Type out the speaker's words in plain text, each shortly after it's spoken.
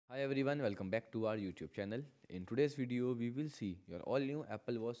Hi everyone, welcome back to our YouTube channel. In today's video, we will see your all new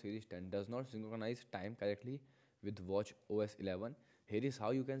Apple Watch Series 10 does not synchronize time correctly with WatchOS 11. Here is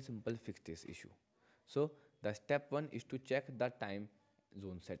how you can simply fix this issue. So the step 1 is to check the time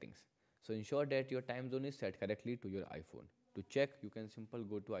zone settings. So ensure that your time zone is set correctly to your iPhone. To check, you can simply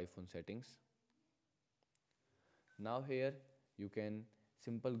go to iPhone settings. Now here you can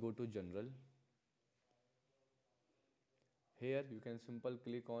simply go to general. Here you can simply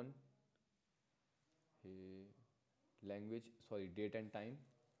click on date and time,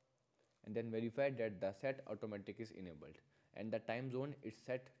 and then verify that the set automatic is enabled and the time zone is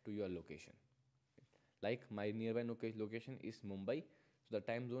set to your location. Like my nearby location is Mumbai, so the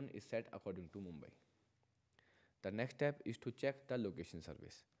time zone is set according to Mumbai. The next step is to check the location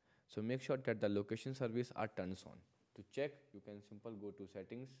service. So make sure that the location service are turned on. To check, you can simply go to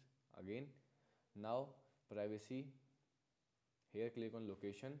settings again. Now privacy, here click on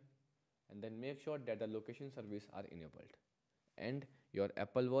location, and then make sure that the location service are enabled and your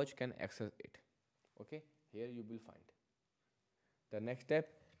Apple Watch can access it. Okay, here you will find. The next step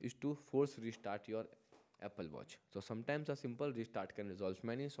is to force restart your Apple Watch. So sometimes a simple restart can resolve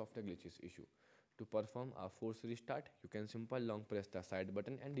many software glitches issue. To perform a force restart, you can simply long press the side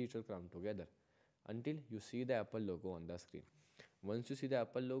button and digital crown together until you see the Apple logo on the screen. Once you see the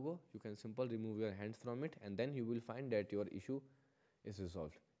Apple logo, you can simply remove your hands from it, and then you will find that your issue is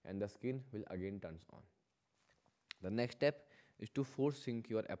resolved and the screen will again turns on. The next step is to force sync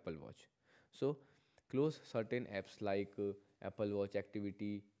your Apple Watch. So close certain apps like Apple Watch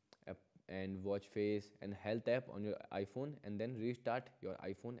Activity app and Watch Face and Health app on your iPhone, and then restart your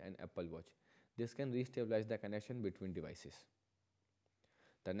iPhone and Apple Watch. This can restabilize the connection between devices.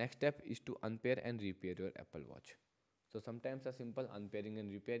 The next step is to unpair and repair your Apple Watch. So sometimes a simple unpairing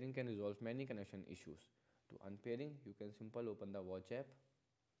and repairing can resolve many connection issues. To unpairing, you can simply open the watch app,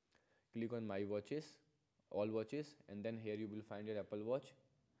 click on My Watches, All Watches, and then here you will find your Apple Watch.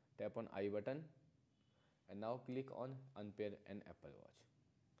 Tap on I button and now click on Unpair an Apple Watch.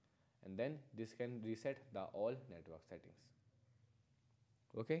 And then this can reset the all network settings.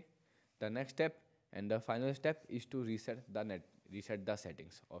 Okay. The next step and the final step is to reset the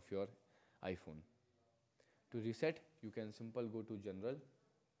settings of your iPhone. To reset, you can simply go to General,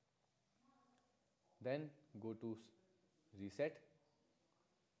 then go to Reset,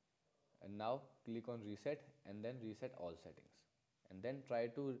 and now click on Reset and then reset all settings, and then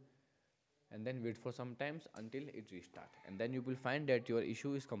wait for some times until it restart, and then you will find that your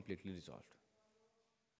issue is completely resolved.